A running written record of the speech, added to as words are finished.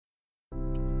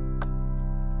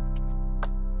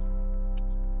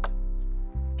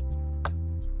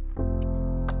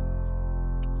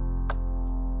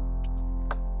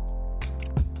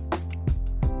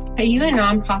Are you a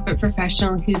nonprofit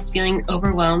professional who's feeling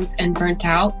overwhelmed and burnt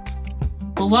out?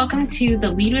 Well, welcome to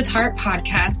the Lead with Heart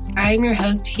podcast. I am your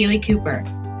host, Haley Cooper.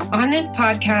 On this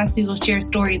podcast, we will share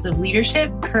stories of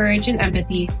leadership, courage, and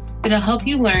empathy that'll help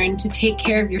you learn to take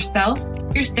care of yourself,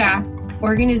 your staff,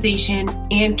 organization,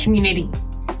 and community.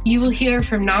 You will hear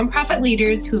from nonprofit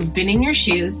leaders who have been in your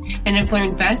shoes and have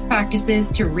learned best practices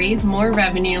to raise more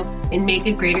revenue and make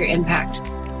a greater impact.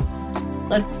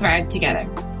 Let's thrive together.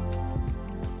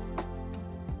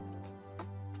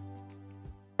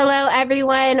 Hello,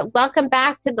 everyone. Welcome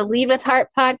back to the Lead with Heart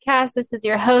podcast. This is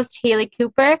your host, Haley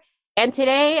Cooper. And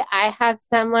today I have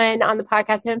someone on the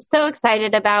podcast who I'm so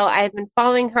excited about. I've been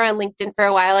following her on LinkedIn for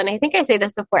a while. And I think I say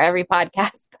this before every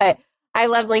podcast, but I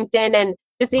love LinkedIn and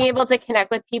just being able to connect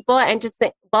with people and just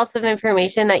a wealth of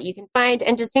information that you can find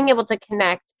and just being able to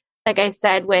connect, like I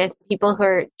said, with people who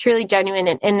are truly genuine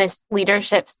in this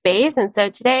leadership space. And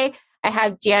so today I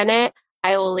have Janet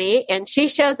Ioli, and she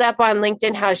shows up on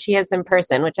LinkedIn how she is in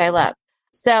person, which I love.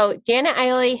 So Janet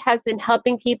Ioli has been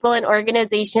helping people and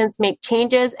organizations make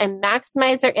changes and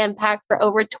maximize their impact for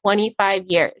over 25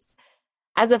 years.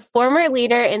 As a former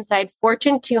leader inside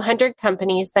Fortune 200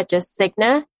 companies such as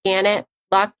Cigna, Gannett,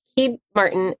 Lockheed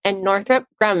Martin, and Northrop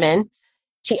Grumman,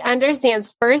 she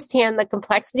understands firsthand the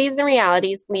complexities and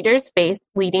realities leaders face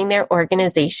leading their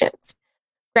organizations.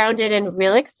 Grounded in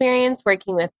real experience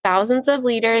working with thousands of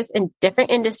leaders in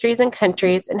different industries and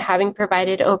countries and having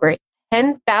provided over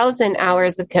 10,000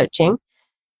 hours of coaching,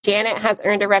 Janet has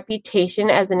earned a reputation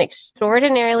as an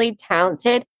extraordinarily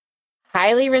talented,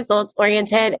 highly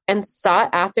results-oriented, and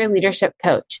sought-after leadership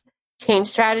coach, change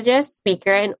strategist,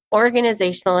 speaker, and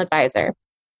organizational advisor.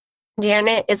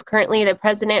 Janet is currently the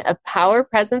president of Power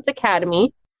Presence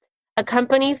Academy, a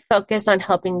company focused on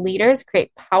helping leaders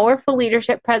create powerful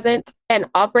leadership presence and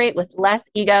operate with less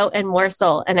ego and more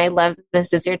soul. And I love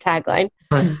this is your tagline.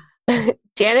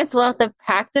 Janet's wealth of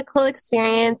practical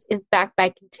experience is backed by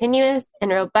continuous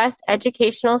and robust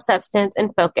educational substance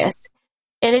and focus.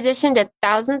 In addition to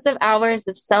thousands of hours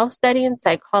of self-study in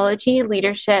psychology,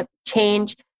 leadership,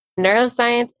 change,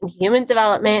 neuroscience, and human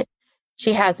development,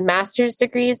 she has master's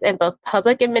degrees in both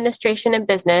public administration and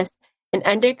business, an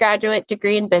undergraduate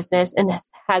degree in business, and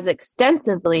has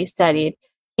extensively studied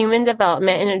human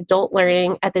development and adult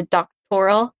learning at the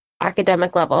doctoral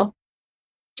academic level.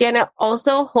 Janet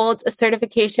also holds a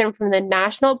certification from the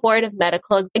National Board of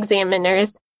Medical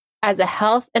Examiners as a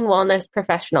health and wellness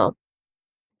professional.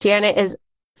 Janet is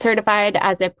certified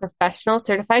as a professional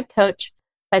certified coach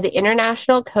by the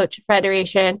International Coach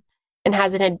Federation and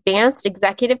has an advanced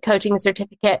executive coaching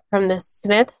certificate from the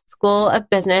Smith School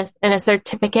of Business and a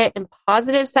certificate in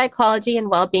positive psychology and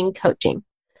well-being coaching.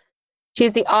 She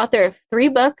is the author of 3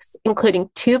 books, including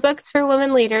 2 books for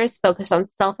women leaders focused on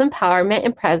self-empowerment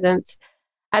and presence.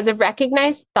 As a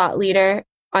recognized thought leader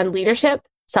on leadership,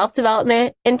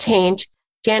 self-development, and change,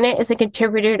 Janet is a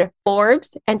contributor to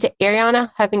Forbes and to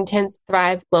Arianna Huffington's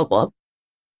Thrive Global.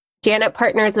 Janet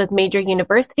partners with major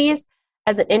universities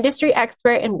as an industry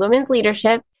expert in women's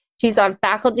leadership. She's on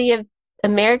faculty of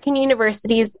American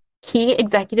University's Key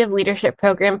Executive Leadership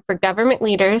Program for Government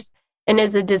Leaders and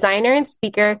is a designer and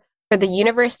speaker for the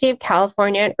University of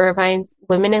California at Irvine's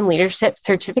Women in Leadership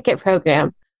Certificate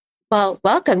Program. Well,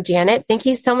 welcome, Janet. Thank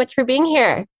you so much for being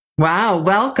here. Wow,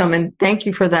 welcome. And thank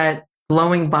you for that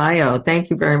glowing bio. Thank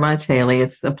you very much, Haley.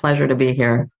 It's a pleasure to be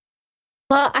here.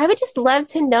 Well, I would just love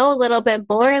to know a little bit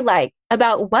more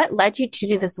about what led you to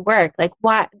do this work.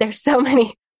 What there's so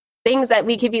many things that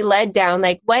we could be led down.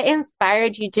 What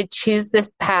inspired you to choose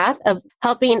this path of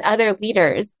helping other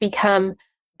leaders become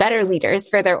better leaders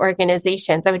for their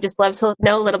organizations? I would just love to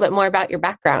know a little bit more about your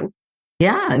background.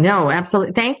 Yeah, no,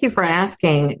 absolutely. Thank you for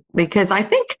asking, because I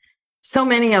think so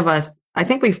many of us,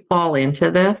 we fall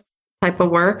into this type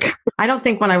of work. I don't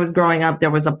think when I was growing up,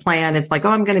 there was a plan. It's like, oh,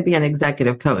 I'm going to be an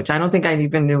executive coach. I don't think I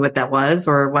even knew what that was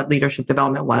or what leadership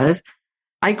development was.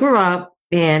 I grew up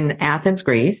in Athens,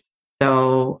 Greece.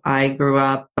 So I grew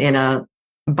up in a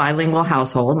bilingual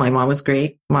household. My mom was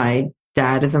Greek. My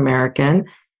dad is American,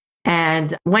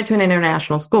 and went to an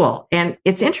international school. And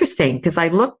it's interesting because I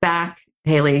look back,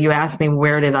 Haley, you asked me,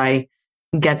 where did I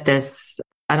get this?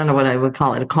 I don't know what I would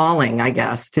call it, a calling, I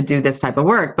guess, to do this type of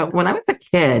work. But when I was a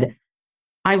kid,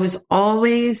 I was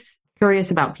always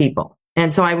curious about people.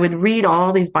 And so I would read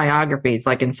all these biographies,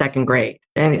 like in second grade,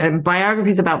 and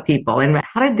biographies about people and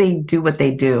how did they do what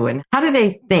they do and how do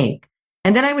they think?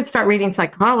 And then I would start reading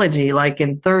psychology, like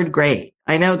in third grade.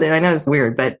 I know it's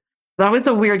weird, but I was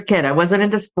a weird kid. I wasn't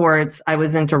into sports. I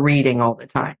was into reading all the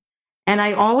time. And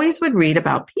I always would read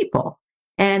about people.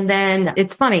 And then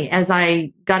it's funny, as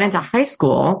I got into high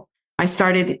school, I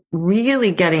started really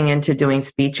getting into doing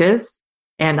speeches,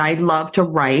 and I love to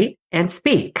write and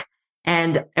speak.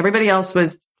 And everybody else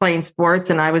was playing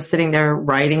sports, and I was sitting there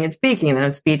writing and speaking in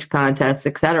a speech contest,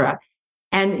 etc.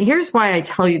 And here's why I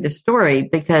tell you the story,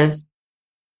 because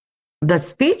the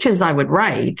speeches I would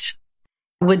write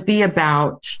would be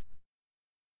about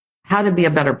how to be a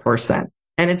better person.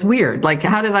 And it's weird. Like,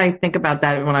 how did I think about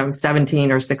that when I was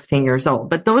 17 or 16 years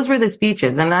old? But those were the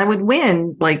speeches, and I would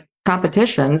win like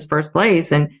competitions, first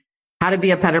place, and how to be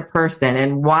a better person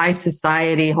and why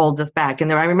society holds us back.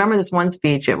 And I remember this one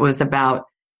speech. It was about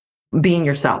being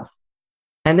yourself.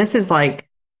 And this is like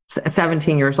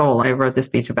 17 years old. I wrote this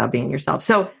speech about being yourself.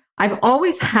 So I've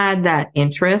always had that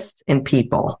interest in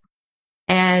people.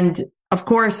 And of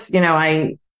course,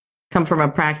 I come from a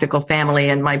practical family,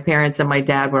 and my parents and my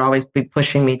dad would always be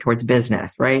pushing me towards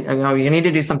business, right? You need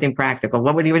to do something practical.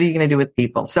 What are you going to do with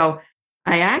people? So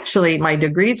my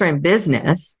degrees are in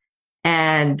business,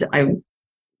 and I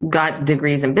got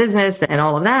degrees in business and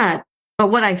all of that.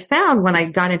 But what I found when I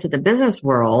got into the business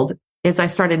world is I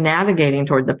started navigating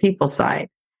toward the people side.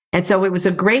 And so it was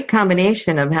a great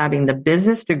combination of having the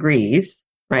business degrees,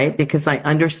 right? Because I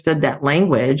understood that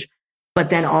language,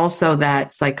 but then also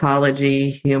that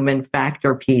psychology, human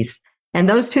factor piece. And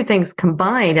those two things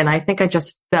combined, and I think I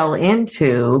just fell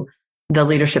into the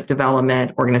leadership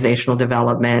development, organizational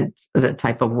development, the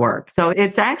type of work. So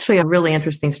it's actually a really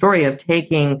interesting story of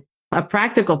taking a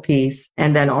practical piece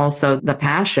and then also the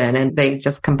passion, and they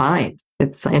just combined.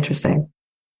 It's interesting.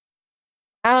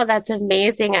 Oh, that's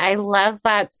amazing. I love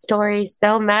that story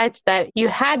so much, that you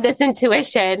had this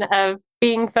intuition of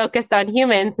being focused on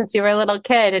humans since you were a little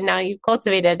kid, and now you've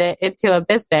cultivated it into a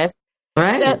business.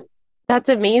 Right. So that's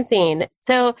amazing.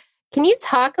 So can you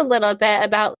talk a little bit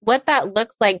about what that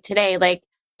looks like today? Like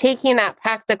taking that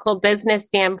practical business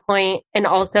standpoint and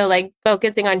also like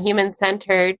focusing on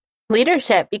human-centered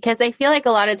leadership, because I feel like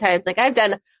a lot of times, like I've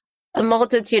done a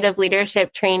multitude of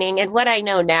leadership training, and what I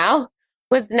know now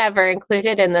was never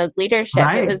included in those leadership.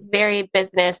 Right. It was very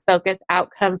business focused,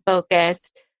 outcome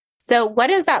focused. So what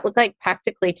does that look like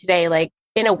practically today, like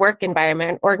in a work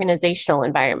environment, organizational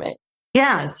environment?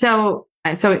 Yeah. So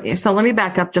let me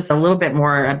back up just a little bit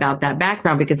more about that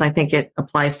background, because I think it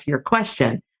applies to your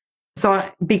question. So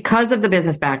because of the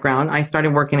business background, I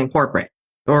started working in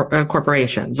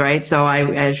corporations, right? So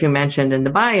as you mentioned in the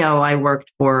bio, I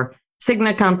worked for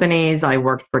Cigna companies. I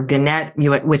worked for Gannett,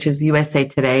 which is USA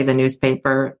Today, the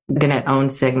newspaper. Gannett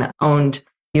owned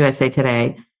USA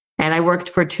Today. And I worked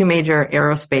for two major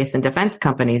aerospace and defense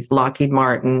companies, Lockheed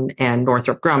Martin and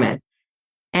Northrop Grumman.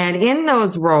 And in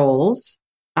those roles,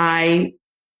 I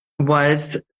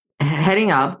was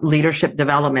heading up leadership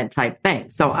development type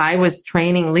things. So I was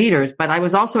training leaders, but I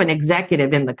was also an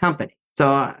executive in the company.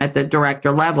 So at the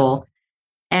director level.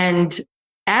 And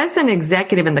as an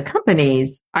executive in the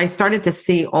companies, I started to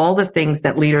see all the things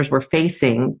that leaders were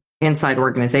facing inside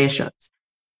organizations.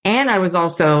 And I was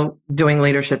also doing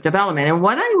leadership development. And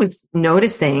what I was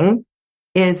noticing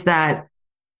is that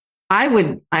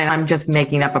I'm just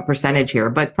making up a percentage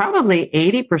here, but probably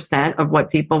 80% of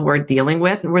what people were dealing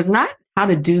with was not how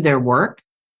to do their work.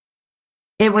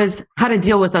 It was how to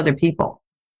deal with other people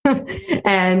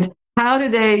and how do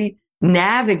they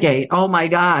navigate. Oh my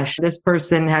gosh, this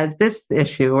person has this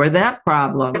issue or that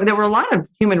problem. There were a lot of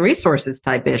human resources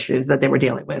type issues that they were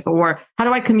dealing with, or how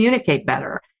do I communicate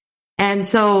better? And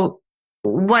so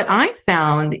what I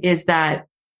found is that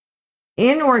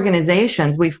in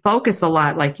organizations, we focus a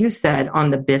lot, like you said, on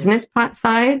the business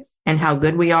sides and how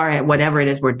good we are at whatever it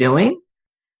is we're doing,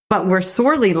 but we're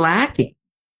sorely lacking.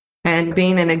 And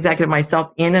being an executive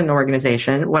myself in an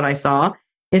organization, what I saw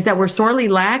is that we're sorely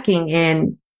lacking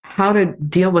in how to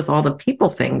deal with all the people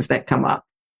things that come up,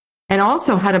 and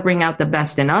also how to bring out the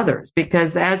best in others.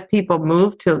 Because as people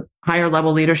move to higher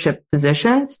level leadership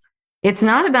positions, it's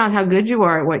not about how good you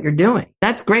are at what you're doing.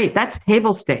 That's great. That's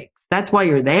table stakes. That's why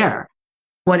you're there.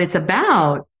 What it's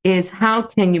about is how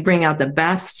can you bring out the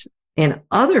best in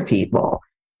other people,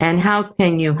 and how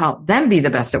can you help them be the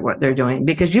best at what they're doing,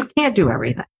 because you can't do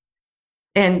everything.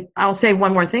 And I'll say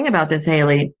one more thing about this,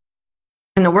 Haley.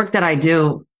 In the work that I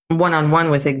do one-on-one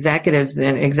with executives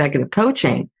and executive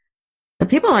coaching, the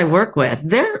people I work with,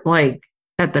 they're like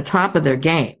at the top of their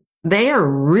game. They are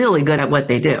really good at what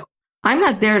they do. I'm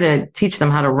not there to teach them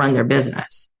how to run their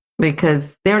business,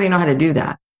 because they already know how to do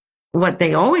that. What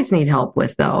they always need help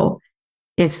with, though,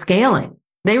 is scaling.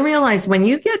 They realize when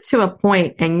you get to a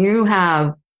point and you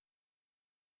have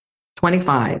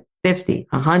 25, 50,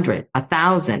 100,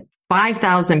 1,000,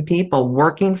 5,000 people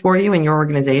working for you in your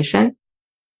organization,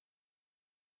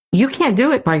 you can't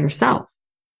do it by yourself.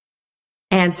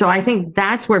 And so I think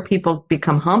that's where people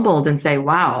become humbled and say,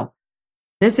 wow,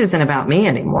 this isn't about me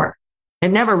anymore.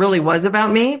 It never really was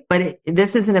about me, but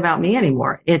this isn't about me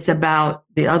anymore. It's about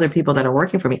the other people that are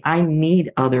working for me. I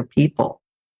need other people.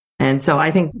 And so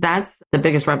I think that's the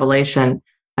biggest revelation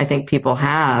I think people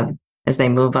have as they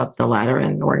move up the ladder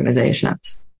in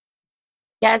organizations.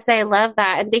 Yes, I love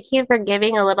that. And thank you for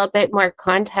giving a little bit more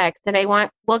context.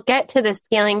 And we'll get to the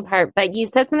scaling part, but you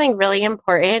said something really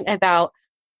important about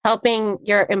helping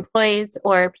your employees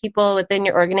or people within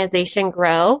your organization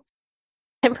grow.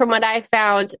 And from what I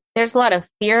found, there's a lot of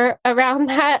fear around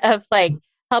that of like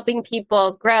helping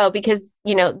people grow because,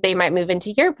 they might move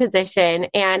into your position,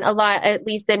 and a lot, at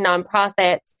least in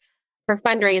nonprofits for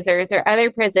fundraisers or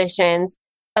other positions,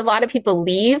 a lot of people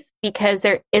leave because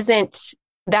there isn't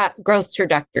that growth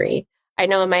trajectory. I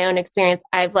know in my own experience,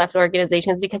 I've left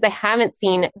organizations because I haven't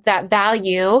seen that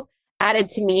value added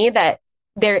to me, that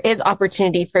there is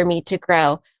opportunity for me to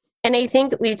grow. And I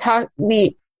think we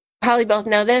probably both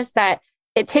know this, that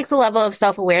it takes a level of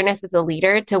self-awareness as a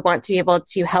leader to want to be able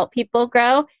to help people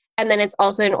grow. And then it's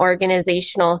also an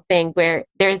organizational thing where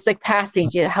there's the capacity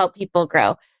to help people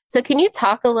grow. So can you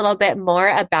talk a little bit more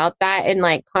about that in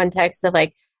like context of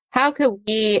like, how could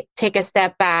we take a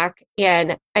step back?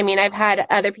 And I mean, I've had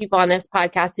other people on this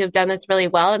podcast who have done this really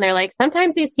well. And they're like,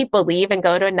 sometimes these people leave and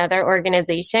go to another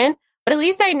organization, but at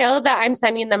least I know that I'm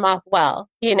sending them off well,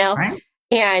 Right.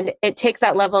 And it takes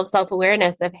that level of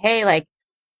self-awareness of, hey, like,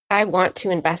 I want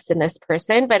to invest in this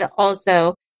person, but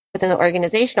also within the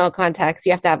organizational context,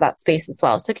 you have to have that space as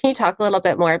well. So can you talk a little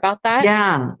bit more about that?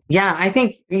 Yeah. Yeah. I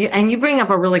think, you bring up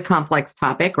a really complex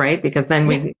topic, right? Because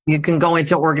then you can go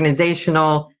into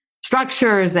organizational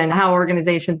structures and how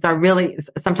organizations are really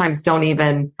sometimes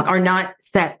are not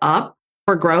set up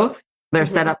for growth. They're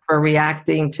set up for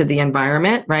reacting to the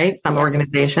environment, right? Some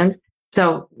organizations.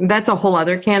 So that's a whole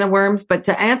other can of worms. But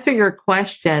to answer your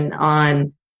question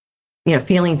on,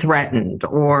 feeling threatened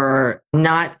or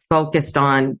not focused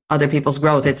on other people's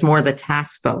growth, it's more the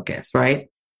task focus, right?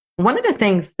 One of the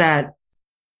things that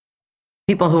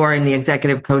people who are in the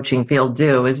executive coaching field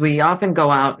do is we often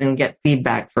go out and get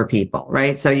feedback for people,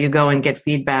 right? So you go and get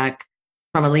feedback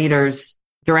from a leader's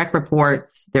direct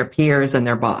reports, their peers, and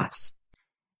their boss.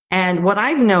 And what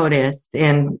I've noticed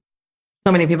in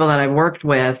so many people that I've worked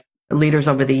with, leaders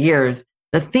over the years,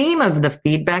 the theme of the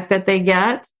feedback that they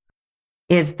get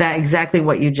is that exactly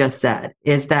what you just said,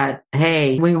 is that,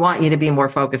 hey, we want you to be more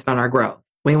focused on our growth.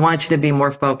 We want you to be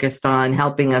more focused on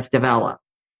helping us develop,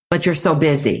 but you're so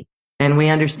busy. And we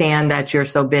understand that you're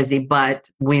so busy, but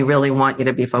we really want you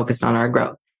to be focused on our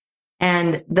growth.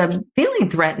 And the feeling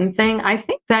threatened thing, I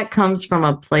think that comes from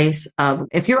a place of,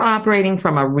 if you're operating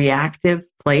from a reactive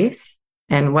place,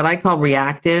 and what I call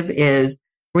reactive is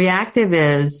we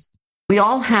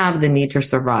all have the need to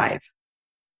survive,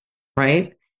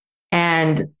 right?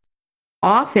 And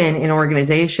often in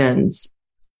organizations,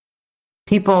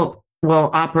 people will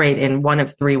operate in one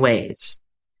of three ways.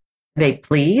 They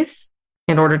please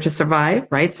in order to survive,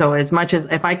 right? So as much as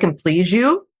if I can please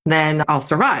you, then I'll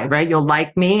survive, right? You'll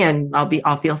like me and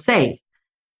I'll feel safe.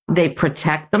 They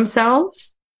protect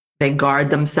themselves. They guard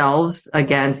themselves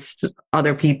against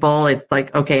other people. It's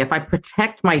like, okay, if I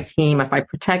protect my team, if I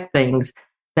protect things,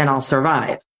 then I'll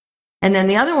survive. And then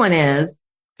the other one is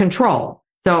control.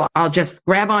 So I'll just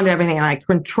grab onto everything and I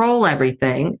control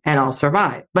everything and I'll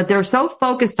survive. But they're so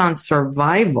focused on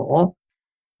survival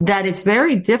that it's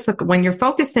very difficult. When you're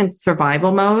focused in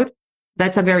survival mode,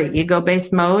 that's a very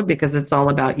ego-based mode because it's all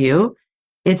about you.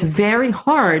 It's very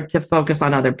hard to focus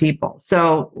on other people.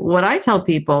 So what I tell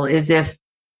people is if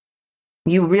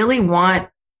you really want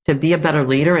to be a better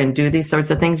leader and do these sorts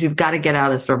of things, you've got to get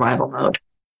out of survival mode.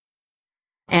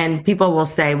 And people will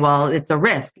say, well, it's a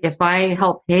risk. If I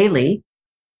help Haley,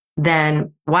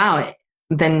 then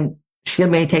she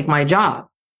may take my job.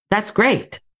 That's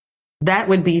great. That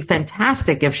would be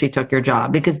fantastic if she took your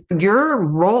job, because your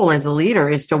role as a leader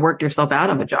is to work yourself out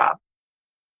of a job.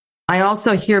 I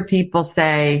also hear people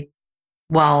say,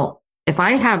 well, if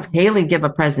I have Haley give a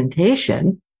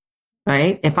presentation,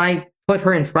 right? If I put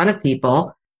her in front of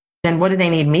people, then what do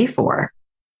they need me for?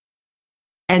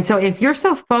 And so if you're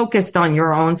so focused on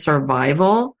your own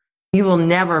survival, you will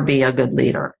never be a good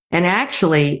leader. And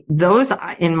actually, those,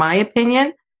 in my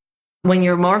opinion, when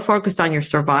you're more focused on your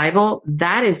survival,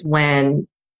 that is when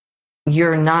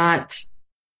you're not,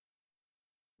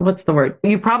 what's the word?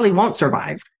 You probably won't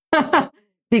survive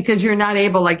because you're not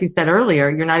able, like you said earlier,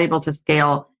 you're not able to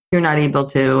scale. You're not able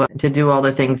to do all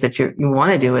the things that you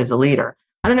want to do as a leader.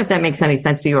 I don't know if that makes any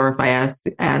sense to you or if I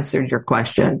answered your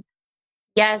question.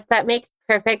 Yes, that makes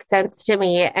perfect sense to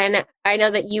me. And I know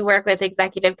that you work with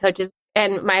executive coaches.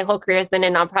 and my whole career has been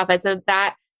in nonprofits. So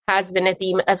that has been a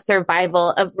theme of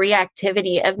survival, of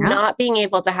reactivity, of not being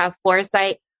able to have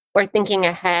foresight or thinking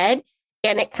ahead.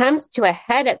 And it comes to a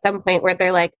head at some point where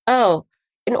they're like, oh,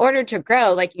 in order to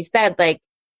grow, like you said, like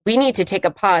we need to take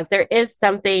a pause. There is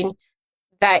something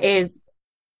that is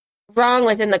wrong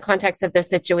within the context of the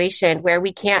situation where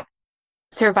we can't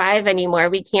survive anymore.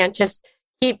 We can't just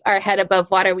keep our head above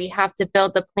water. We have to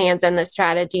build the plans and the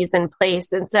strategies in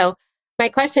place. And so my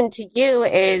question to you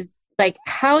is like,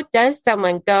 how does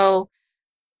someone go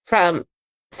from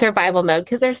survival mode?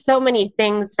 Because there's so many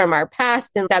things from our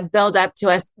past and that build up to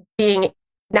us being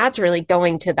naturally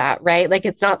going to that, right? Like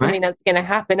it's not something that's going to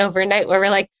happen overnight where we're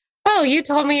like, oh, you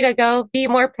told me to go be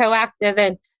more proactive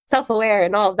and self-aware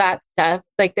and all of that stuff.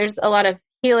 Like there's a lot of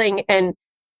healing and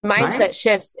mindset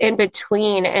shifts in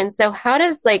between. And so how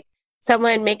does like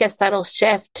someone make a subtle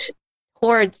shift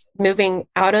towards moving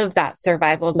out of that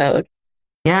survival mode?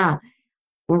 Yeah.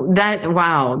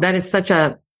 That is such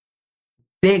a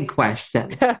big question,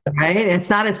 right? It's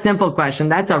not a simple question.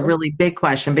 That's a really big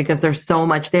question because there's so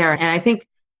much there. And I think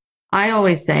I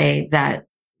always say that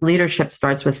leadership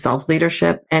starts with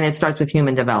self-leadership and it starts with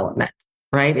human development,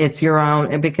 right? It's your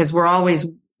own, because we're always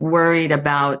worried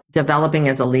about developing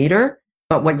as a leader.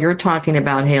 But what you're talking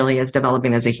about, Haley, is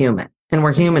developing as a human, and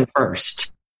we're human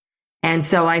first. And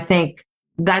so I think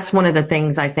that's one of the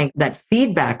things I think that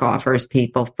feedback offers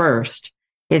people first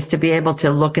is to be able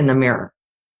to look in the mirror.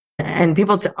 And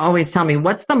people always tell me,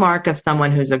 what's the mark of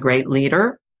someone who's a great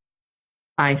leader?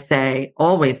 I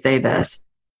always say this,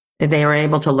 they are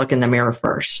able to look in the mirror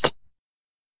first.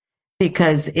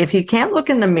 Because if you can't look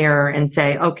in the mirror and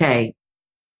say, okay,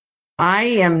 I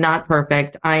am not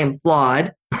perfect, I am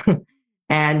flawed,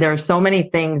 and there are so many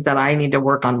things that I need to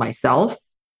work on myself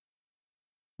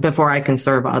before I can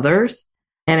serve others.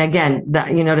 And again,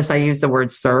 you notice I use the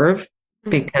word serve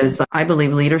because I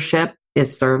believe leadership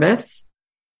is service.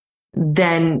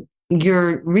 Then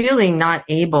you're really not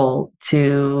able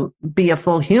to be a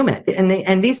full human.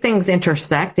 And these things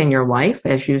intersect in your life,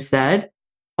 as you said.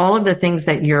 All of the things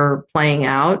that you're playing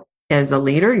out as a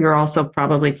leader, you're also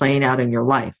probably playing out in your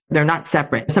life. They're not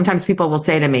separate. Sometimes people will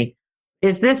say to me,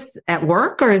 is this at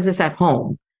work or is this at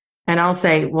home? And I'll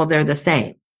say, well, they're the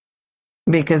same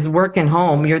because work and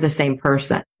home, you're the same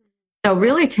person. So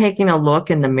really taking a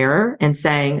look in the mirror and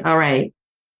saying, all right,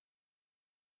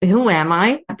 who am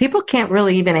I? People can't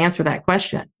really even answer that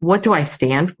question. What do I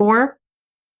stand for?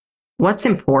 What's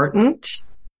important?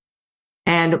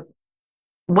 And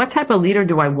what type of leader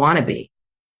do I want to be?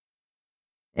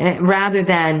 Rather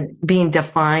than being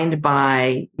defined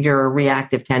by your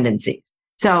reactive tendencies.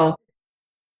 So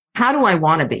how do I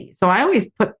want to be? So I always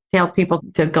tell people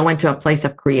to go into a place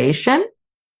of creation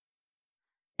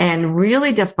and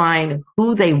really define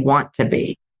who they want to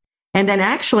be. And then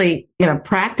actually,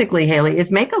 practically, Haley,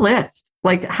 is make a list.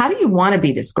 Like, how do you want to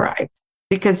be described?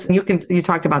 Because you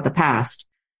talked about the past.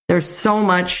 There's so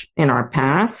much in our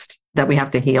past that we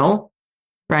have to heal,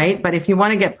 right? But if you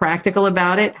want to get practical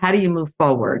about it, how do you move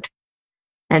forward?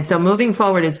 And so moving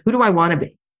forward is, who do I want to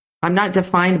be? I'm not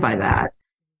defined by that.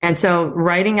 And so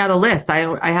writing out a list,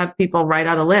 I have people write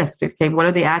out a list. Okay, what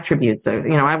are the attributes? So,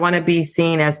 I want to be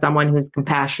seen as someone who's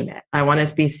compassionate. I want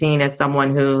to be seen as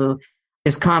someone who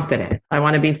is confident. I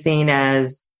want to be seen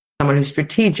as someone who's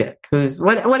strategic, who's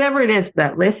whatever it is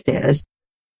that list is.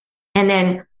 And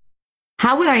then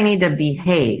how would I need to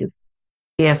behave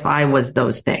if I was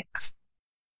those things?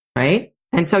 Right?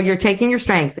 And so you're taking your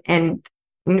strengths and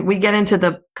we get into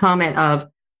the comment of,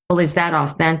 well, is that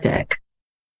authentic?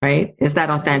 Right? Is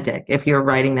that authentic if you're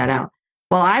writing that out?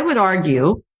 Well, I would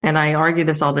argue, and I argue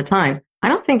this all the time, I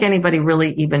don't think anybody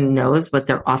really even knows what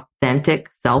their authentic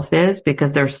self is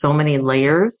because there's so many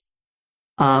layers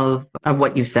of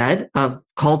what you said, of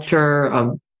culture,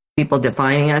 of people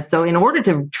defining us. So in order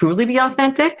to truly be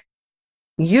authentic,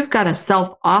 you've got to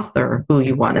self-author who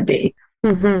you want to be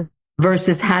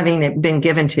versus having it been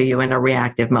given to you in a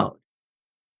reactive mode.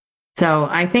 So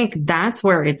I think that's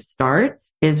where it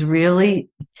starts, is really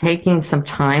taking some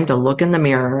time to look in the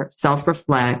mirror,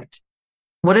 self-reflect.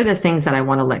 What are the things that I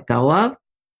want to let go of?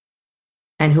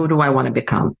 And who do I want to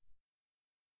become?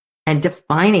 And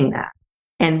defining that.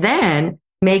 And then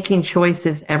making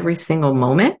choices every single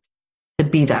moment to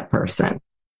be that person.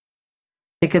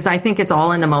 Because I think it's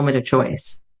all in the moment of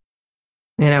choice.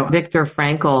 Viktor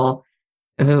Frankl,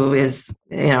 who is,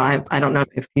 I don't know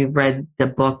if you've read the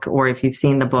book or if you've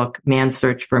seen the book, Man's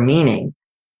Search for Meaning.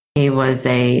 He was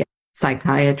a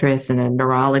psychiatrist and a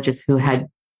neurologist who had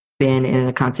been in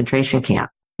a concentration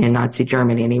camp in Nazi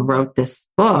Germany. And he wrote this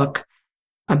book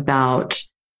about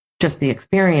just the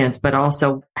experience, but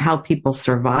also how people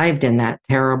survived in that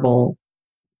terrible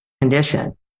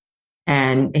conditioned.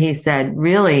 And he said,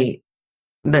 really,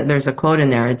 there's a quote in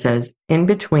there. It says, in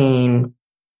between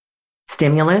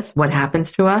stimulus, what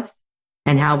happens to us,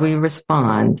 and how we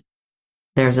respond,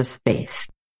 there's a space.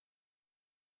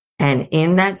 And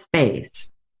in that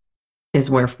space is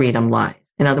where freedom lies.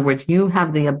 In other words, you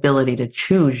have the ability to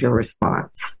choose your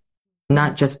response,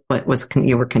 not just what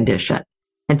you were conditioned.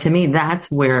 And to me, that's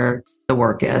where the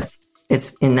work is.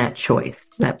 It's in that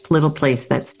choice, that little place,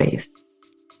 that space.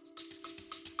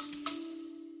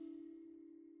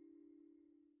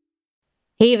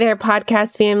 Hey there,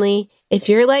 podcast family. If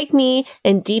you're like me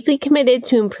and deeply committed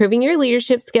to improving your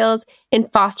leadership skills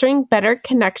and fostering better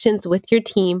connections with your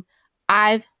team,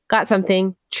 I've got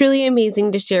something truly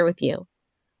amazing to share with you.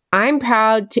 I'm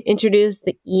proud to introduce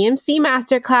the EMC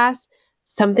Masterclass,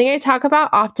 something I talk about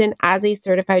often as a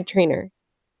certified trainer.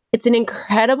 It's an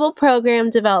incredible program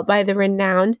developed by the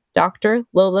renowned Dr.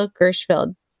 Lola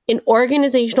Gershfeld, an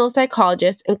organizational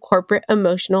psychologist and corporate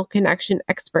emotional connection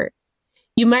expert.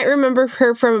 You might remember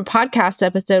her from a podcast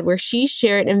episode where she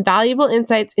shared invaluable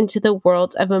insights into the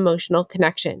world of emotional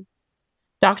connection.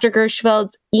 Dr.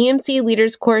 Gershfeld's EMC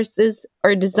Leaders courses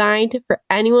are designed for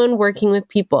anyone working with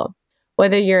people,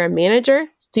 whether you're a manager,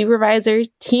 supervisor,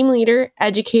 team leader,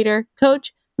 educator,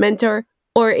 coach, mentor,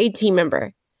 or a team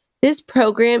member. This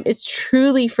program is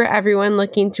truly for everyone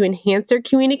looking to enhance their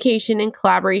communication and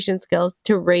collaboration skills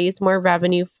to raise more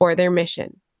revenue for their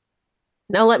mission.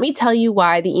 Now, let me tell you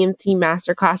why the EMC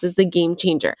Masterclass is a game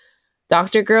changer.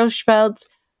 Dr. Gershfeld's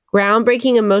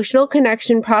groundbreaking emotional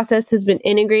connection process has been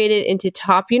integrated into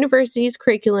top universities'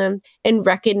 curriculum and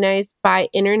recognized by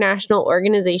international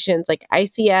organizations like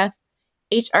ICF,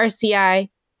 HRCI,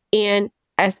 and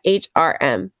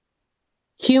SHRM.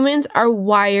 Humans are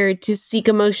wired to seek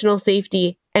emotional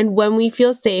safety, and when we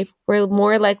feel safe, we're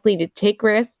more likely to take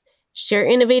risks, share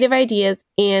innovative ideas,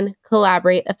 and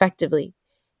collaborate effectively.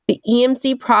 The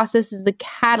EMC process is the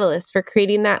catalyst for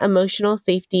creating that emotional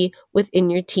safety within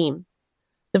your team.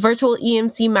 The virtual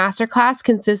EMC Masterclass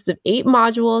consists of 8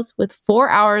 modules with 4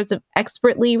 hours of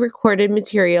expertly recorded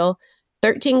material,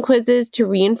 13 quizzes to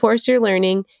reinforce your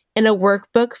learning, and a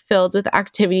workbook filled with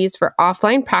activities for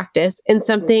offline practice and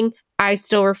something I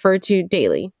still refer to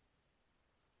daily.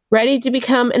 Ready to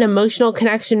become an emotional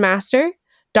connection master?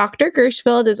 Dr.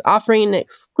 Gershfeld is offering an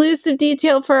exclusive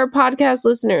detail for our podcast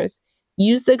listeners.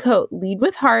 Use the code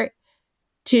LEADWITHHEART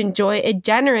to enjoy a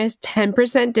generous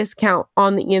 10% discount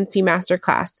on the EMC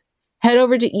Masterclass. Head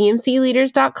over to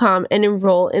emcleaders.com and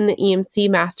enroll in the EMC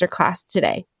Masterclass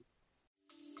today.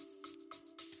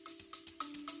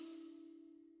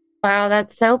 Wow,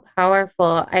 that's so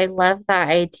powerful. I love that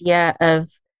idea of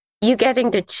you getting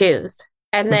to choose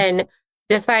and then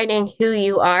defining who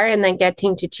you are and then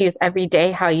getting to choose every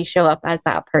day how you show up as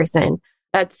that person.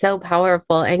 That's so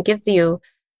powerful and gives you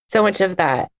so much of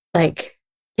that, like,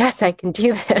 yes, I can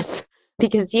do this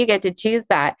because you get to choose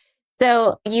that.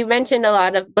 So you mentioned a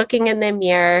lot of looking in the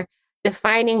mirror,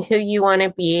 defining who you want to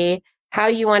be, how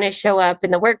you want to show up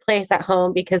in the workplace, at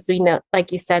home, because we know,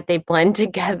 like you said, they blend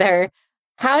together.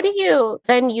 How do you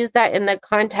then use that in the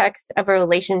context of a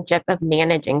relationship of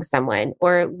managing someone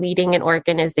or leading an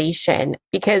organization?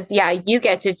 Because, yeah, you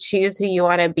get to choose who you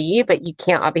want to be, but you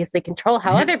can't obviously control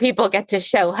how other people get to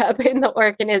show up in the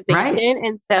organization. Right.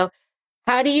 And so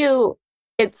how do you,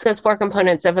 it's those 4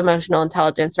 components of emotional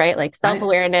intelligence, right? Like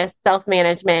self-awareness,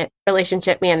 self-management,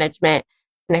 relationship management,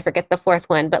 and I forget the 4th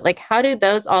one, but like, how do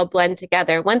those all blend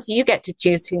together? Once you get to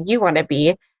choose who you want to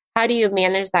be, how do you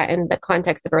manage that in the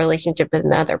context of a relationship with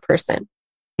another person?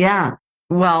 Yeah.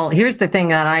 Well, here's the thing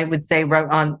that I would say right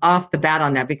on off the bat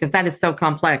on that, because that is so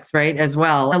complex, right? As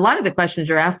well. A lot of the questions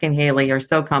you're asking, Haley, are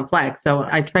so complex. So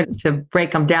I try to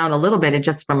break them down a little bit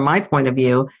just from my point of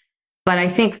view. But I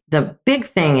think the big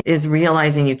thing is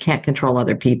realizing you can't control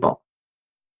other people.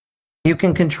 You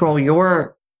can control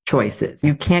your choices.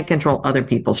 You can't control other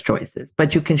people's choices,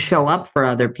 but you can show up for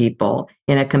other people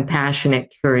in a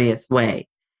compassionate, curious way.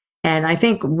 And I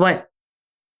think one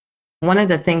of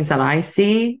the things that I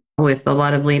see with a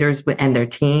lot of leaders and their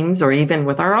teams, or even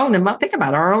with our own, think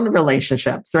about our own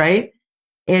relationships, right?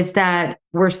 Is that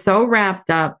we're so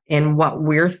wrapped up in what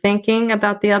we're thinking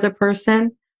about the other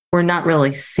person, we're not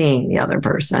really seeing the other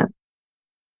person.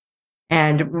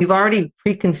 And we've already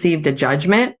preconceived a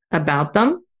judgment about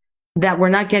them that we're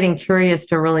not getting curious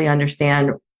to really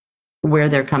understand where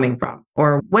they're coming from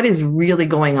or what is really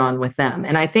going on with them.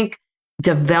 And I think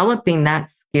developing that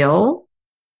skill,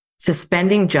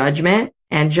 suspending judgment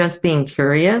and just being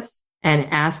curious and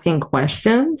asking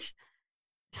questions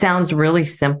sounds really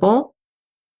simple,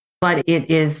 but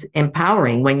it is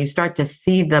empowering when you start to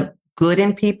see the good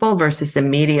in people versus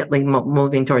immediately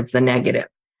moving towards the negative.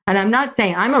 And I'm not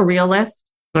saying I'm a realist.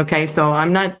 Okay. So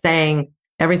I'm not saying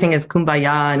everything is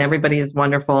kumbaya and everybody is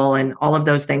wonderful and all of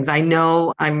those things. I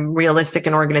know I'm realistic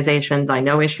in organizations. I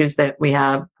know issues that we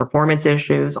have, performance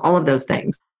issues, all of those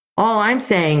things. All I'm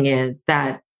saying is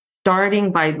that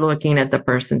starting by looking at the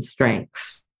person's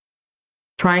strengths,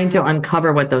 trying to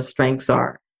uncover what those strengths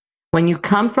are. When you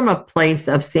come from a place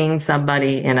of seeing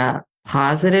somebody in a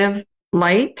positive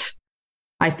light,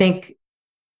 I think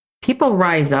people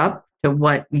rise up to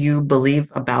what you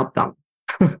believe about them.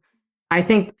 I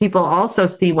think people also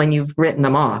see when you've written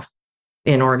them off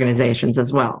in organizations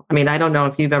as well. I mean, I don't know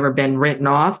if you've ever been written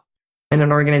off in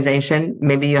an organization.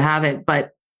 Maybe you haven't,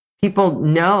 but people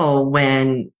know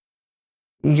when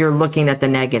you're looking at the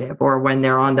negative or when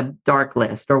they're on the dark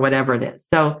list or whatever it is.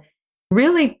 So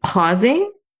really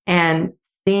pausing and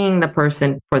seeing the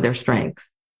person for their strengths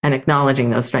and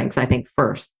acknowledging those strengths, I think,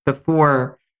 first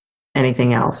before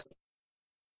anything else.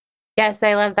 Yes,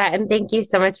 I love that. And thank you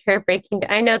so much for breaking.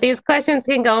 I know these questions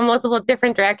can go in multiple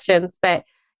different directions, but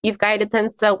you've guided them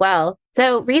so well.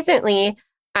 So recently,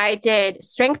 I did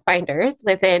strength finders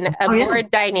within a board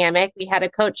dynamic. We had a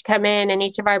coach come in, and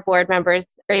each of our board members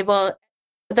are able.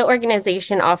 The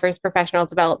organization offers professional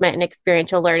development and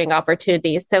experiential learning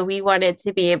opportunities. So we wanted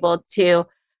to be able to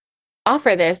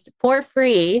offer this for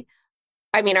free.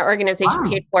 I mean, our organization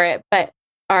paid for it, but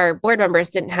our board members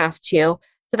didn't have to,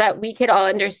 so that we could all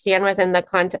understand within the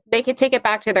context. They could take it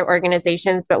back to their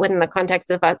organizations, but within the context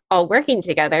of us all working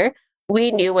together,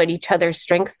 we knew what each other's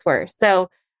strengths were. So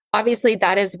obviously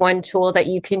that is one tool that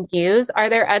you can use. Are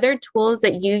there other tools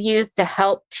that you use to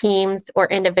help teams or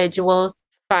individuals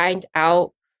find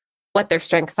out what their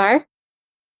strengths are?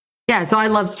 Yeah. So I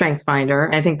love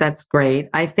StrengthsFinder. I think that's great.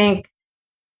 I think,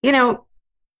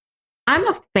 I'm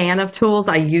a fan of tools.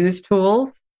 I use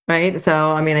tools, right?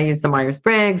 So, I mean, I use the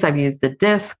Myers-Briggs. I've used the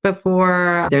DISC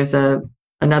before. There's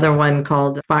another one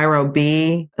called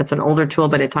FIRO-B. That's an older tool,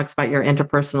 but it talks about your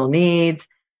interpersonal needs.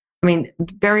 I mean,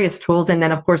 various tools. And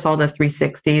then, of course, all the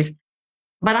 360s.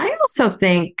 But I also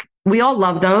think we all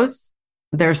love those.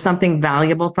 There's something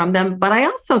valuable from them. But I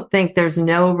also think there's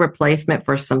no replacement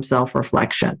for some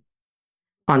self-reflection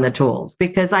on the tools,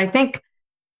 because I think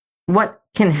what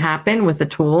can happen with the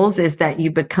tools is that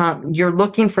you're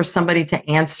looking for somebody to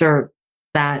answer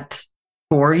that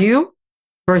for you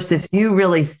versus you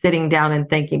really sitting down and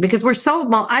thinking, because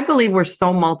I believe we're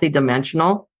so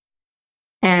multidimensional.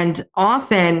 And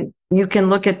often you can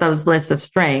look at those lists of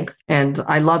strengths, and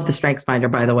I love the Strengths Finder,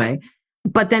 by the way,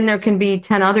 but then there can be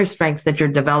 10 other strengths that you're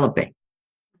developing.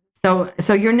 So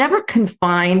you're never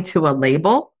confined to a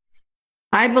label.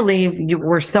 I believe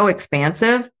we're so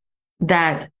expansive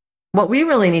that what we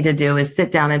really need to do is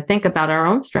sit down and think about our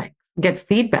own strengths, get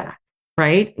feedback,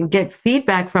 right? Get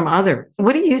feedback from others.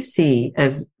 What do you see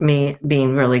as me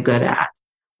being really good at?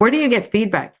 Where do you get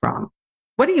feedback from?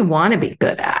 What do you want to be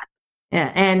good at?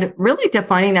 And really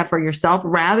defining that for yourself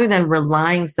rather than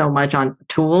relying so much on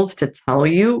tools to tell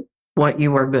you what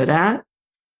you are good at,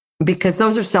 because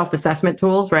those are self-assessment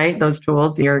tools, right? Those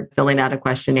tools, you're filling out a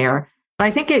questionnaire. But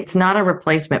I think it's not a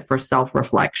replacement for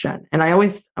self-reflection.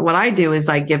 And what I do is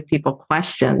I give people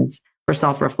questions for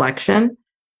self-reflection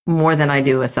more than I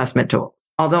do assessment tools,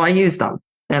 although I use them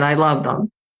and I love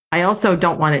them. I also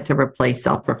don't want it to replace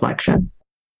self-reflection.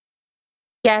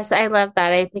 Yes, I love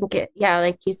that. I think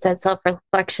like you said,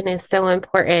 self-reflection is so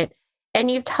important. And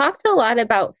you've talked a lot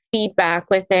about feedback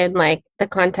within like the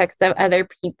context of other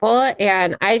people.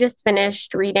 And I just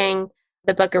finished reading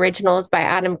the book Originals by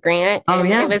Adam Grant. And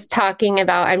it was talking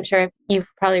about, I'm sure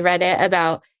you've probably read it,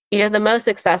 about, the most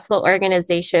successful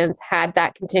organizations had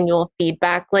that continual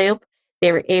feedback loop.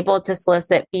 They were able to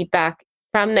solicit feedback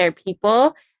from their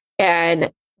people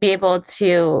and be able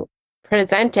to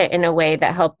present it in a way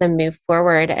that helped them move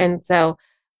forward. And so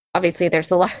obviously there's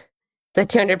a lot,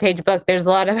 it's a 200-page book. There's a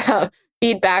lot about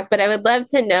feedback, but I would love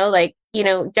to know,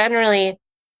 generally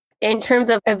in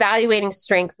terms of evaluating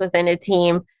strengths within a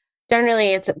team,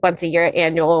 generally it's once a year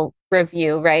annual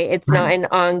review, right? It's not an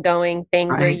ongoing thing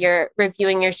where you're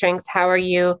reviewing your strengths. How are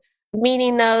you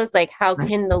meeting those? Like, how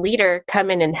can the leader come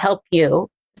in and help you,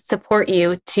 support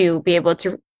you to be able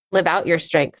to live out your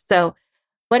strengths? So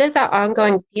what does that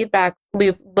ongoing feedback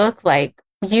loop look like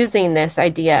using this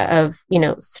idea of,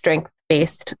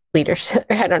 strength-based leadership?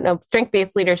 I don't know,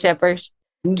 strength-based leadership, or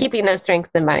keeping those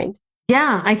strengths in mind?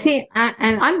 Yeah, I see.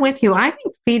 And I'm with you. I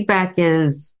think feedback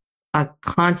is a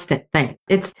constant thing.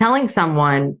 It's telling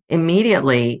someone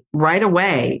immediately, right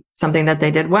away, something that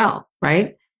they did well,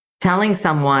 right? Telling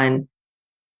someone,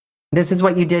 this is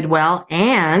what you did well.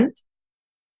 And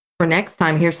for next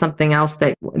time, here's something else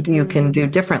that you can do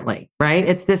differently, right?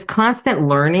 It's this constant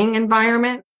learning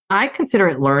environment. I consider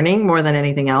it learning more than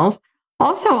anything else.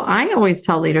 Also, I always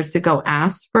tell leaders to go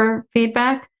ask for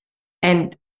feedback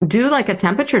and do like a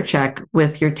temperature check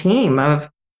with your team of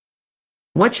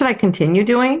what should I continue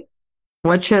doing?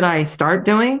 What should I start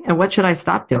doing? And what should I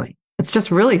stop doing? It's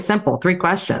just really simple, 3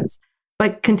 questions,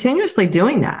 but continuously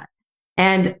doing that.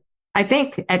 And I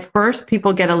think at first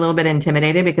people get a little bit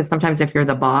intimidated because sometimes if you're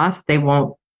the boss, they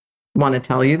won't want to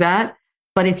tell you that.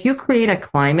 But if you create a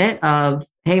climate of,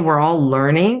 hey, we're all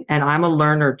learning and I'm a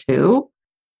learner too,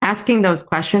 asking those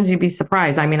questions, you'd be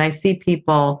surprised. I mean, I see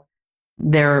people,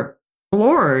 they're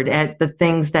floored at the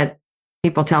things that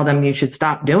people tell them you should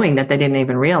stop doing that they didn't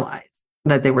even realize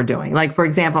that they were doing. Like, for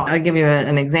example, I'll give you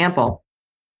an example.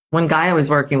 One guy I was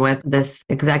working with, this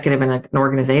executive in an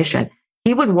organization,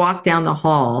 he would walk down the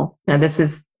hall. Now, this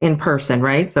is in person,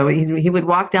 right? So he would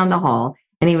walk down the hall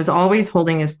and he was always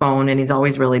holding his phone and he's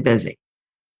always really busy.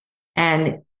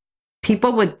 And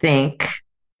people would think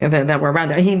that were around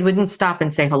there, he wouldn't stop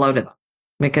and say hello to them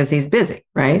because he's busy,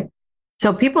 right?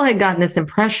 So people had gotten this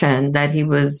impression that he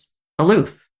was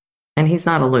aloof, and he's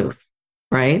not aloof,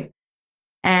 right?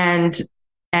 And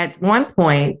at one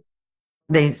point,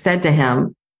 they said to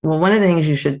him, well, one of the things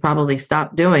you should probably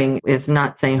stop doing is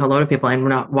not saying hello to people and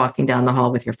not walking down the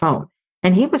hall with your phone.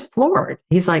 And he was floored.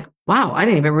 He's like, wow, I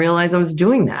didn't even realize I was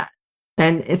doing that.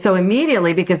 And so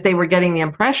immediately, because they were getting the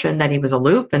impression that he was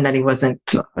aloof and that he wasn't,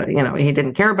 he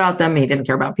didn't care about them. He didn't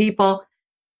care about people.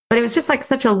 But it was just like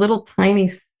such a little tiny,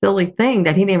 silly thing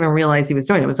that he didn't even realize he was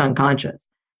doing. It was unconscious.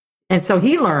 And so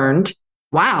he learned,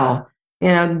 wow,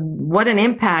 what an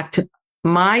impact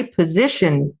my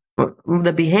position,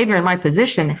 the behavior in my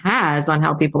position has on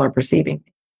how people are perceiving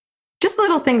me. Just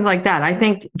little things like that. I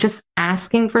think just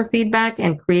asking for feedback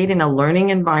and creating a learning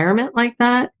environment like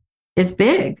that is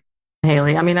big,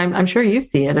 Haley. I mean, I'm sure you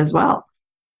see it as well.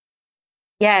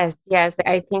 Yes.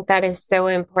 I think that is so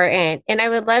important. And I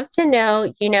would love to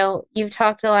know, you've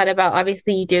talked a lot about,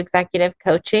 obviously you do executive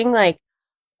coaching,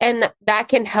 and that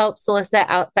can help solicit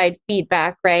outside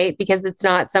feedback, right? Because it's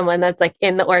not someone that's like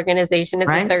in the organization, it's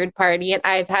right. A third party. And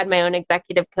I've had my own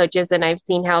executive coaches and I've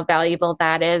seen how valuable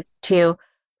that is to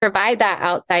provide that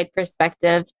outside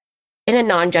perspective in a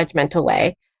non-judgmental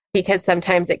way, because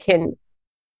sometimes it can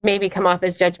maybe come off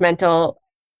as judgmental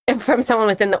from someone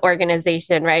within the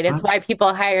organization, right? It's why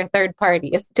people hire third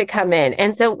parties to come in.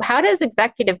 And so how does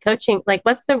executive coaching,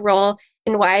 what's the role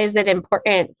and why is it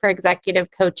important for executive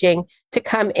coaching to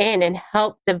come in and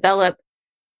help develop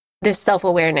this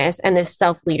self-awareness and this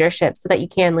self-leadership so that you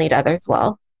can lead others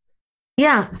well?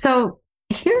 Yeah. So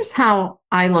here's how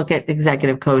I look at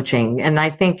executive coaching. And I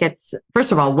think it's,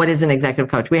 first of all, what is an executive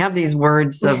coach? We have these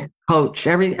words of coach.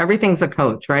 Everything's a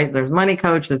coach, right? There's money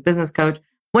coach, there's business coach.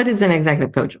 What is an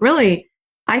executive coach? Really,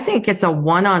 I think it's a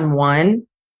one-on-one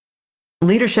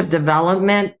leadership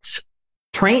development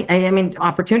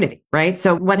opportunity, right?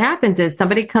 So what happens is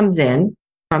somebody comes in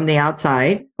from the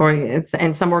outside,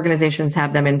 and some organizations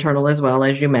have them internal as well,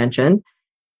 as you mentioned,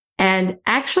 and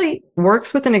actually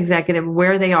works with an executive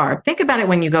where they are. Think about it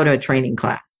when you go to a training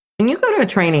class. When you go to a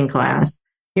training class,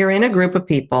 you're in a group of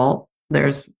people.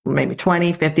 There's maybe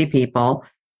 20, 50 people,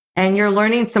 and you're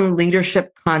learning some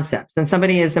leadership concepts, and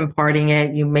somebody is imparting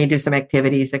it. You may do some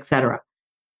activities, etc.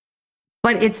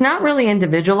 But it's not really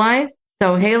individualized.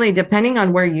 So Haley, depending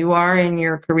on where you are in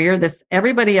your career,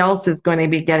 everybody else is going to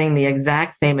be getting the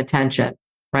exact same attention,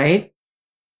 right?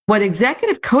 What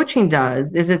executive coaching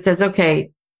does is it says, okay,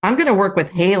 I'm going to work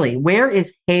with Haley. Where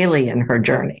is Haley in her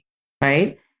journey,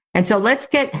 right? And so let's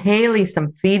get Haley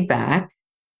some feedback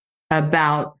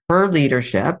about her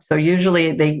leadership. So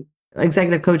usually the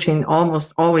executive coaching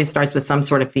almost always starts with some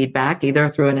sort of feedback, either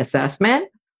through an assessment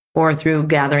or through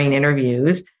gathering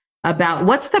interviews about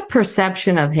what's the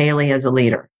perception of Haley as a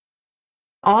leader.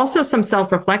 Also some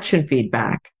self-reflection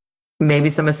feedback, maybe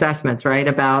some assessments, right,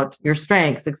 about your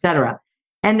strengths, etc.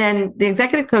 And then the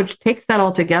executive coach takes that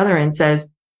all together and says,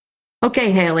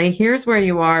 okay, Haley, here's where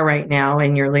you are right now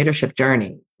in your leadership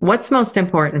journey. What's most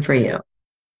important for you?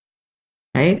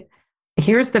 Right?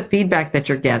 Here's the feedback that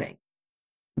you're getting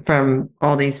from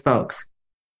all these folks.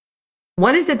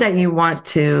 What is it that you want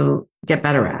to get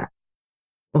better at?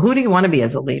 Who do you want to be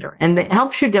as a leader? And it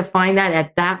helps you define that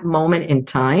at that moment in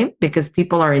time because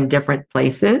people are in different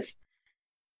places.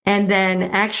 And then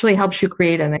actually helps you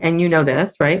create and you know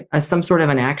this, right? Some sort of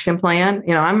an action plan.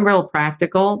 I'm real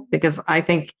practical because I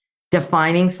think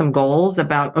defining some goals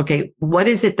about, okay, what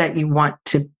is it that you want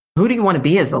to, who do you want to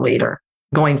be as a leader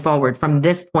going forward from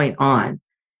this point on?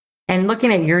 And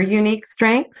looking at your unique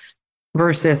strengths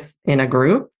versus in a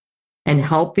group and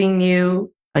helping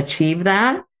you achieve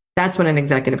that. That's what an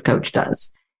executive coach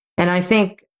does. And I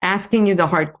think asking you the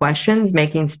hard questions,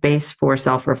 making space for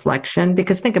self-reflection,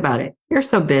 because think about it. You're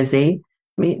so busy.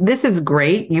 I mean, this is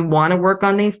great. You want to work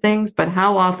on these things, but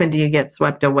how often do you get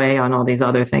swept away on all these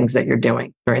other things that you're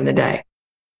doing during the day?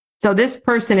 So this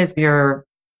person is your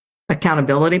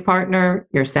accountability partner,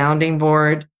 your sounding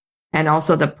board, and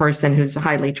also the person who's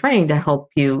highly trained to help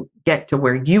you get to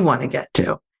where you want to get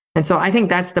to. And so I think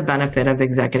that's the benefit of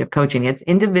executive coaching. It's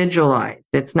individualized.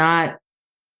 It's not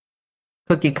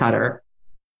cookie cutter,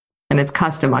 and it's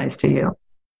customized to you.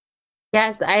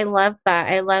 Yes, I love that.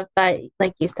 I love that.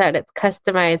 Like you said, it's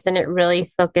customized and it really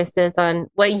focuses on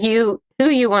who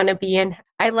you want to be. And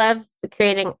I love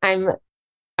I'm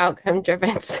outcome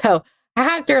driven. So I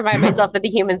have to remind myself of the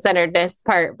human centeredness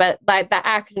part, but like the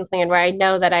action plan where I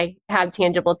know that I have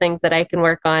tangible things that I can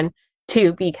work on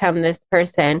to become this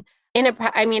person.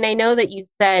 I know that you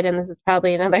said, and this is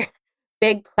probably another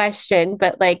big question,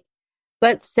 but like,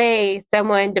 let's say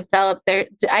someone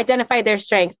identified their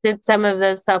strengths, did some of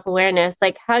those self-awareness,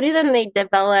 like how do then they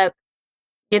develop,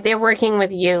 if they're working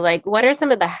with you, like what are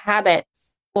some of the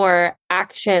habits or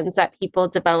actions that people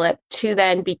develop to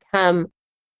then become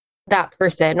that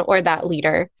person or that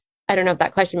leader? I don't know if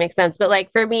that question makes sense, but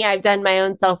like for me, I've done my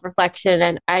own self-reflection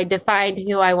and I defined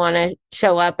who I want to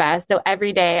show up as. So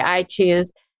every day I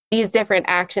choose these different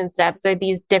action steps or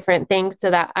these different things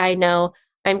so that I know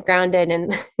I'm grounded in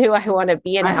who I want to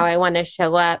be and how I want to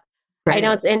show up. Right. I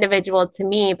know it's individual to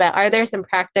me, but are there some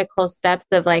practical steps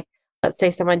of like, let's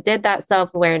say someone did that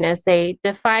self-awareness, they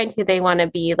defined who they want to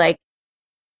be, like,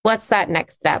 what's that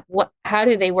next step? How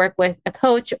do they work with a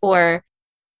coach or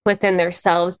within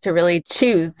themselves to really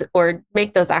choose or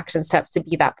make those action steps to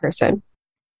be that person?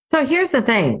 So here's the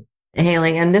thing,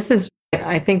 Haley, and this is,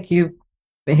 I think you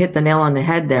hit the nail on the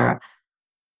head there.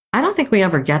 I don't think we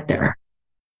ever get there.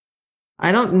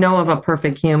 I don't know of a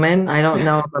perfect human. I don't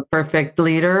know of a perfect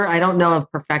leader. I don't know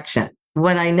of perfection.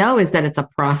 What I know is that it's a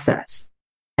process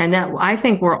and that I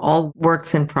think we're all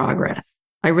works in progress.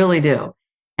 I really do.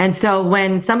 And so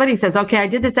when somebody says, okay, I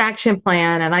did this action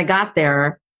plan and I got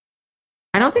there,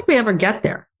 I don't think we ever get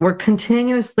there. We're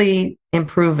continuously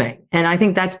improving. And I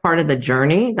think that's part of the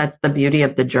journey. That's the beauty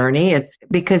of the journey. It's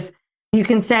because you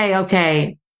can say,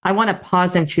 okay, I want to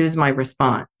pause and choose my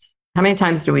response. How many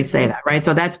times do we say that, right?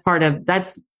 So that's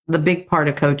the big part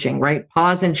of coaching, right?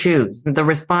 Pause and choose. The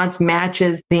response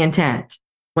matches the intent.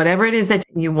 Whatever it is that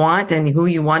you want and who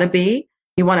you want to be,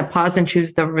 you want to pause and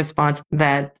choose the response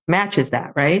that matches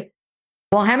that, right?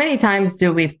 Well, how many times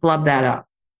do we flub that up?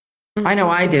 Mm-hmm. I know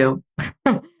I do.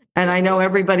 And I know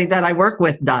everybody that I work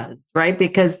with does, right?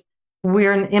 Because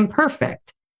we're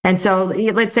imperfect. And so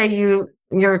let's say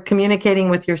you're communicating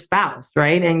with your spouse,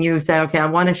 right? And you say, okay, I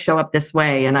want to show up this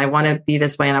way and I want to be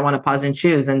this way and I want to pause and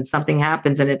choose, and something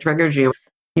happens and it triggers you.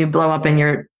 You blow up and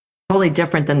you're totally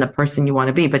different than the person you want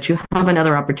to be, but you have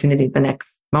another opportunity the next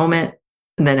moment,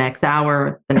 the next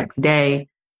hour, the next day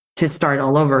to start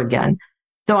all over again.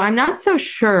 So I'm not so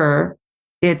sure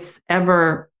it's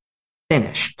ever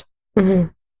finished. Mm-hmm.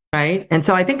 Right. And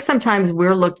so I think sometimes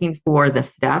we're looking for the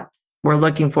steps. We're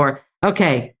looking for,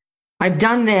 okay, I've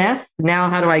done this. Now,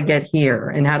 how do I get here?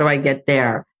 And how do I get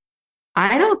there?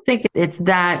 I don't think it's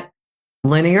that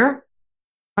linear.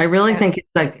 I really think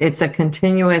it's a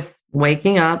continuous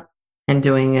waking up and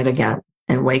doing it again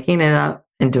and waking it up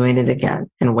and doing it again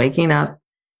and waking up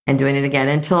and doing it again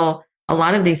until a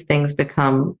lot of these things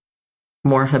become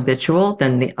more habitual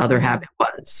than the other habit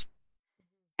was.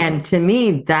 And to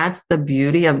me, that's the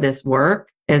beauty of this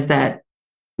work, is that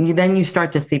you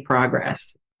start to see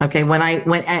progress. Okay. When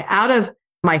out of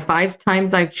my 5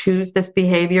 times I choose this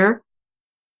behavior,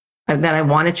 that I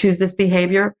want to choose this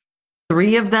behavior,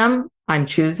 3 of them, I'm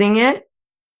choosing it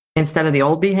instead of the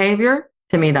old behavior.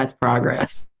 To me, that's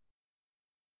progress.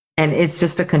 And it's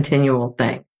just a continual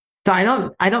thing. So I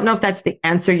don't know if that's the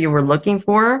answer you were looking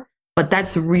for, but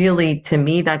that's really, to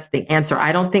me, that's the answer.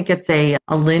 I don't think it's a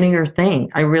linear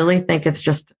thing. I really think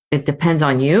it depends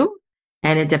on you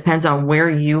and it depends on where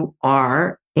you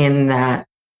are in that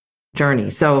journey.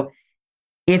 So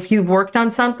if you've worked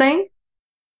on something,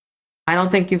 I don't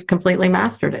think you've completely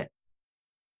mastered it.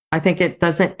 I think it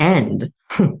doesn't end.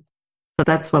 So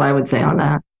that's what I would say on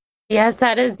that. Yes,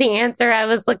 that is the answer I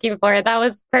was looking for. That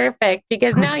was perfect,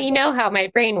 because now you know how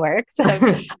my brain works.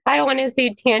 I want to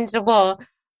see tangible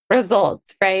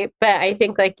results, right? But I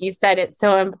think, like you said, it's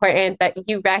so important that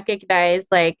you recognize,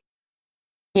 3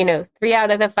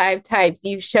 out of the 5 times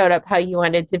you showed up how you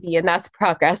wanted to be. And that's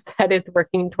progress. That is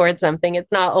working towards something.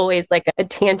 It's not always like a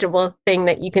tangible thing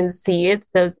that you can see.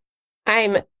 It's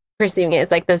I'm perceiving it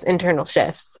as like those internal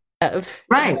shifts of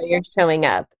right. how you're showing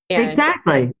up.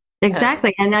 Exactly.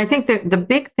 And I think the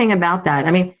big thing about that,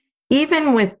 I mean,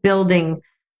 even with building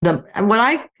what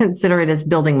I consider it as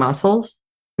building muscles.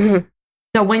 Mm-hmm.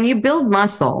 So when you build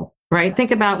muscle, right? Think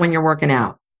about when you're working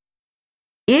out.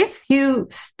 If you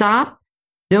stop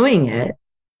doing it,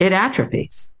 it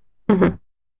atrophies. Mm-hmm.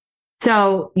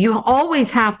 So you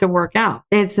always have to work out.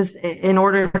 It's just in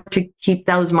order to keep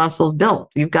those muscles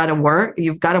built. You've got to work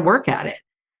at it.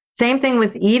 Same thing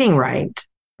with eating right?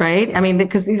 I mean,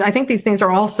 because I think these things are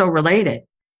all so related.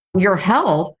 Your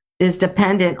health is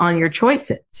dependent on your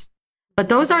choices, but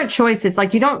those aren't choices.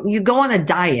 Like you go on a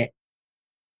diet.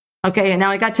 Okay. And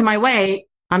now I got to my weight.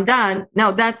 I'm done.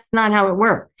 No, that's not how it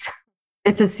works.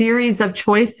 It's a series of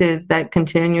choices that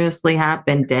continuously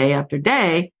happen day after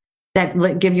day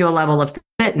that give you a level of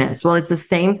fitness. Well, it's the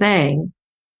same thing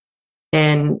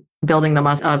in building the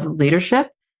muscle of leadership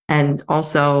and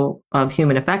also of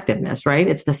human effectiveness, right?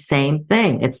 It's the same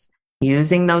thing. It's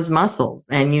using those muscles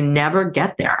and you never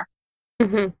get there.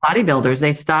 Mm-hmm. Bodybuilders,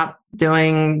 they stop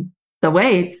doing the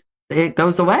weights, it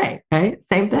goes away, right?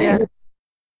 Same thing. Yeah.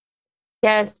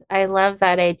 Yes, I love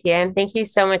that idea. And thank you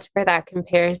so much for that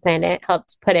comparison. It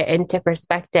helps put it into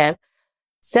perspective.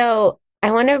 So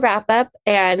I want to wrap up.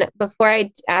 And before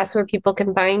I ask where people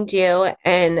can find you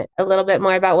and a little bit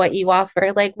more about what you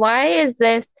offer, like, why is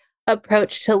this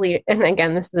approach to lead? And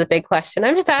again, this is a big question.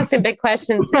 I'm just asking big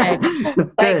questions today.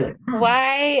 Like,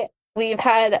 why we've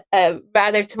had a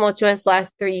rather tumultuous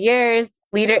last 3 years,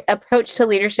 approach to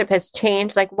leadership has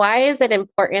changed. Like, why is it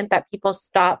important that people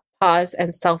stop, pause,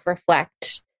 and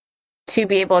self-reflect to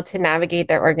be able to navigate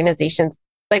their organizations?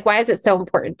 Like, why is it so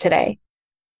important today?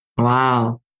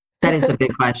 Wow. That is a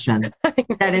big question.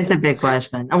 That is a big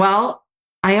question. Well,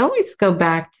 I always go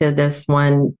back to this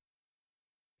one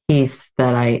piece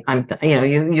that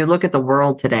you look at the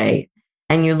world today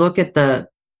and you look at the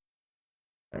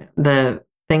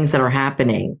things that are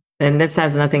happening. And this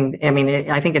has nothing, I mean,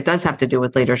 I think it does have to do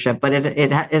with leadership, but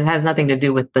it has nothing to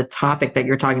do with the topic that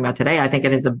you're talking about today. I think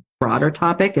it is a broader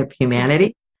topic of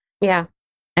humanity. Yeah.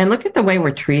 And look at the way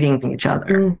we're treating each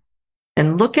other.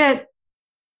 And look at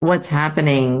what's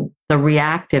happening, the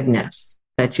reactiveness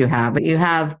that you have. You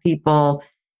have people,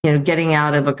 getting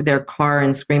out of their car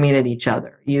and screaming at each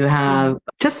other. You have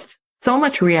just so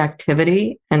much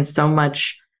reactivity and so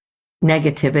much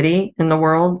negativity in the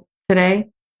world today.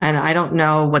 And I don't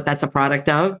know what that's a product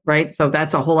of, right? So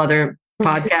that's a whole other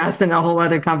podcast and a whole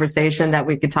other conversation that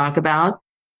we could talk about.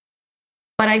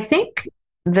 But I think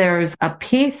there's a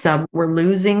piece of we're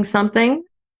losing something.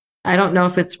 I don't know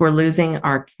if we're losing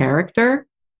our character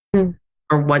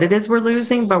or what it is we're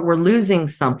losing, but we're losing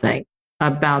something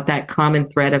about that common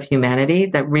thread of humanity,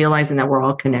 that realizing that we're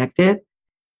all connected.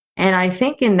 And I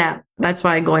think that's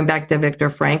why going back to Viktor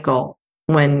Frankl,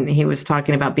 when he was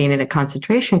talking about being in a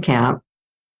concentration camp,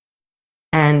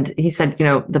 and he said,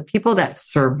 the people that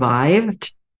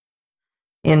survived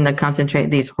in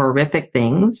these horrific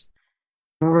things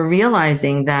were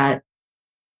realizing that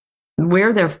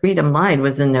where their freedom lied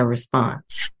was in their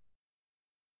response.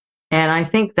 And I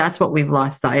think that's what we've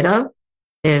lost sight of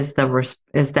is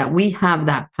that we have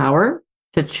that power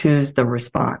to choose the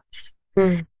response.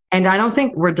 And I don't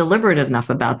think we're deliberate enough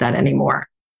about that anymore.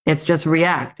 It's just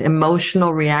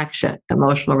emotional reaction.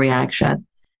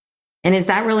 And is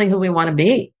that really who we want to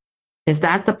be? Is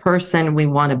that the person we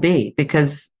want to be?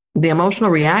 Because the emotional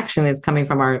reaction is coming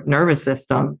from our nervous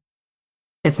system.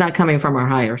 It's not coming from our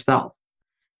higher self.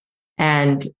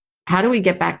 And how do we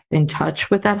get back in touch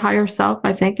with that higher self?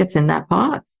 I think it's in that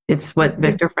pause. It's what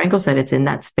Viktor Frankl said. It's in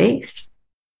that space.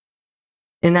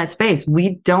 In that space,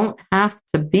 we don't have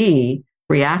to be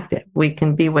reactive. We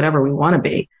can be whatever we want to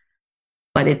be,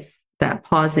 but it's that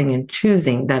pausing and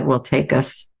choosing that will take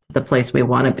us to the place we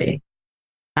want to be.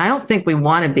 I don't think we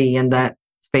want to be in that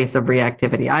space of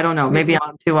reactivity. I don't know. Maybe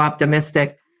I'm too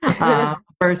optimistic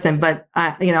person, but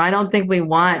I don't think we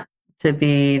want to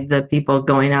be the people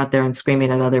going out there and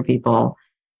screaming at other people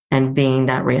and being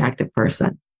that reactive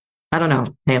person. I don't know,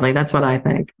 Haley. That's what I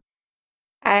think.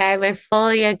 I would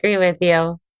fully agree with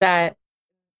you that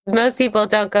most people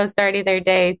don't go starting their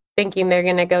day thinking they're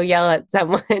going to go yell at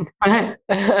someone.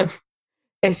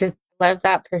 It's just love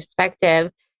that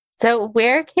perspective. So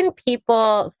where can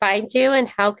people find you and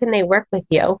how can they work with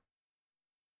you?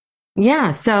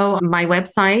 Yeah. So my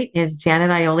website is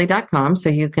janetioli.com. So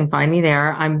you can find me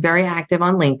there. I'm very active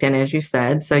on LinkedIn, as you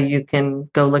said. So you can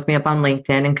go look me up on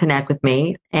LinkedIn and connect with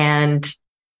me and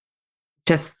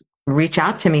just reach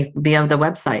out to me via the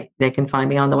website. They can find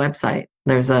me on the website.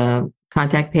 There's a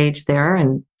contact page there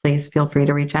and please feel free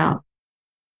to reach out.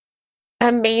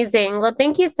 Amazing. Well,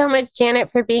 thank you so much, Janet,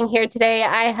 for being here today.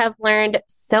 I have learned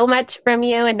so much from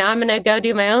you, and now I'm going to go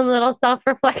do my own little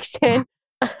self-reflection,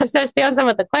 especially on some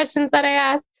of the questions that I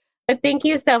asked. But thank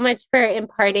you so much for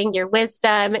imparting your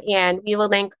wisdom. And we will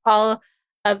link all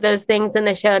of those things in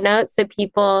the show notes so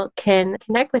people can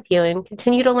connect with you and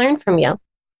continue to learn from you.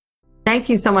 Thank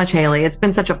you so much, Haley. It's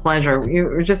been such a pleasure.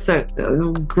 You're just a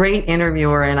great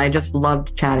interviewer, and I just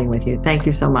loved chatting with you. Thank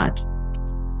you so much.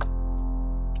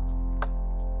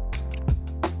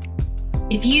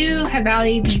 If you have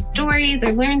valued these stories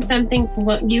or learned something from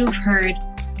what you've heard,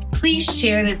 please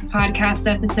share this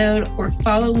podcast episode or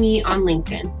follow me on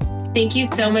LinkedIn. Thank you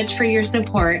so much for your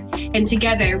support, and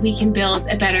together we can build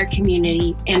a better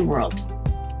community and world.